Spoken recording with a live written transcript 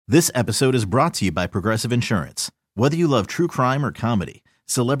This episode is brought to you by Progressive Insurance. Whether you love true crime or comedy,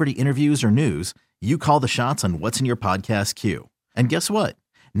 celebrity interviews or news, you call the shots on what's in your podcast queue. And guess what?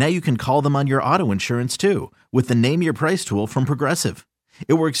 Now you can call them on your auto insurance too with the Name Your Price tool from Progressive.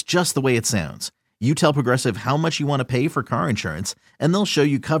 It works just the way it sounds. You tell Progressive how much you want to pay for car insurance, and they'll show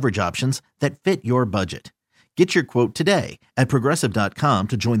you coverage options that fit your budget. Get your quote today at Progressive.com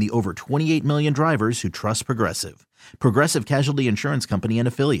to join the over 28 million drivers who trust Progressive. Progressive Casualty Insurance Company and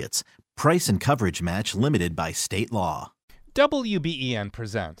Affiliates. Price and coverage match limited by state law. WBEN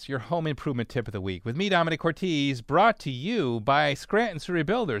presents your home improvement tip of the week with me, Domenic Ortiz, brought to you by Scranton Surrey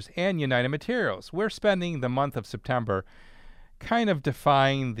Builders and United Materials. We're spending the month of September kind of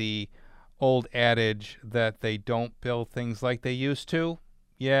defying the old adage that they don't build things like they used to.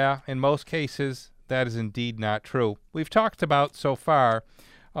 Yeah, in most cases, that is indeed not true. We've talked about so far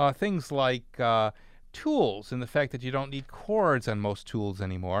things like tools and the fact that you don't need cords on most tools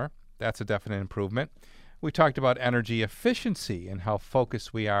anymore. That's a definite improvement. We talked about energy efficiency and how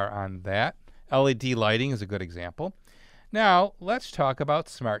focused we are on that. LED lighting is a good example. Now, let's talk about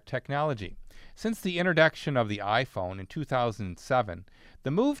smart technology. Since the introduction of the iPhone in 2007,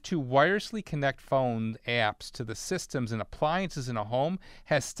 the move to wirelessly connect phone apps to the systems and appliances in a home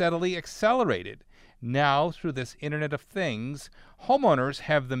has steadily accelerated. Now, through this Internet of Things, homeowners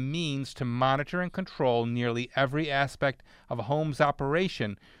have the means to monitor and control nearly every aspect of a home's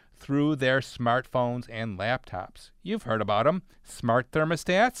operation through their smartphones and laptops. You've heard about them. Smart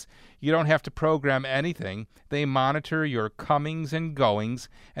thermostats? You don't have to program anything. They monitor your comings and goings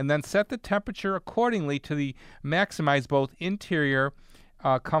and then set the temperature accordingly to maximize both interior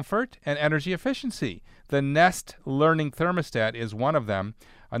comfort and energy efficiency. The Nest Learning Thermostat is one of them.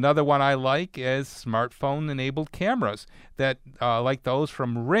 Another one I like is smartphone-enabled cameras that, like those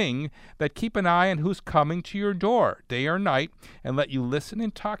from Ring, that keep an eye on who's coming to your door, day or night, and let you listen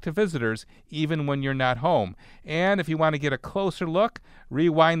and talk to visitors even when you're not home. And if you want to get a closer look,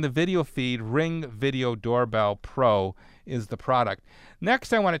 rewind the video feed. Ring Video Doorbell Pro is the product.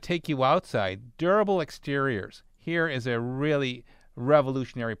 Next, I want to take you outside. Durable exteriors. Here is a really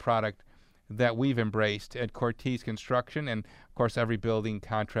revolutionary product that we've embraced at Cortez Construction, and of course every building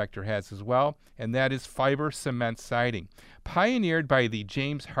contractor has as well, and that is fiber cement siding. Pioneered by the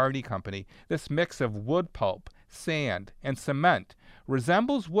James Hardie Company, this mix of wood pulp, sand, and cement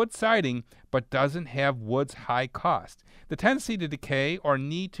resembles wood siding but doesn't have wood's high cost. The tendency to decay or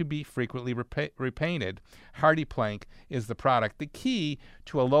need to be frequently repainted, Hardie Plank is the product. The key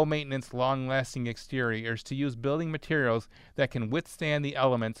to a low-maintenance, long-lasting exterior is to use building materials that can withstand the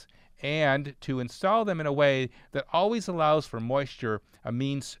elements and to install them in a way that always allows for moisture, a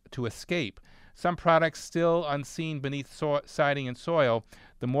means to escape. Some products still unseen beneath siding and soil,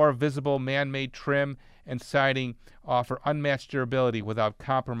 the more visible man-made trim and siding offer unmatched durability without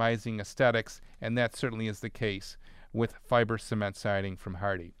compromising aesthetics, and that certainly is the case with fiber cement siding from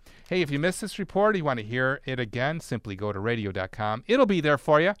Hardie. Hey, if you missed this report or you want to hear it again, simply go to radio.com. It'll be there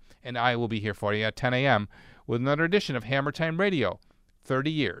for you, and I will be here for you at 10 a.m. with another edition of Hammer Time Radio, 30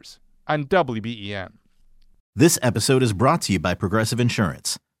 years. On WBEN. This episode is brought to you by Progressive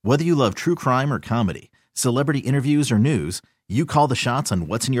Insurance. Whether you love true crime or comedy, celebrity interviews or news, you call the shots on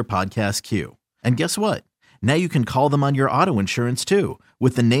what's in your podcast queue. And guess what? Now you can call them on your auto insurance too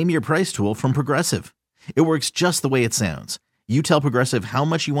with the Name Your Price tool from Progressive. It works just the way it sounds. You tell Progressive how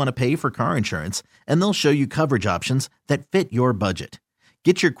much you want to pay for car insurance, and they'll show you coverage options that fit your budget.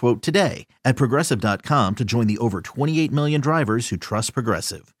 Get your quote today at Progressive.com to join the over 28 million drivers who trust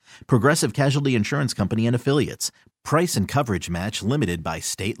Progressive. Progressive Casualty Insurance Company and Affiliates. Price and coverage match limited by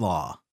state law.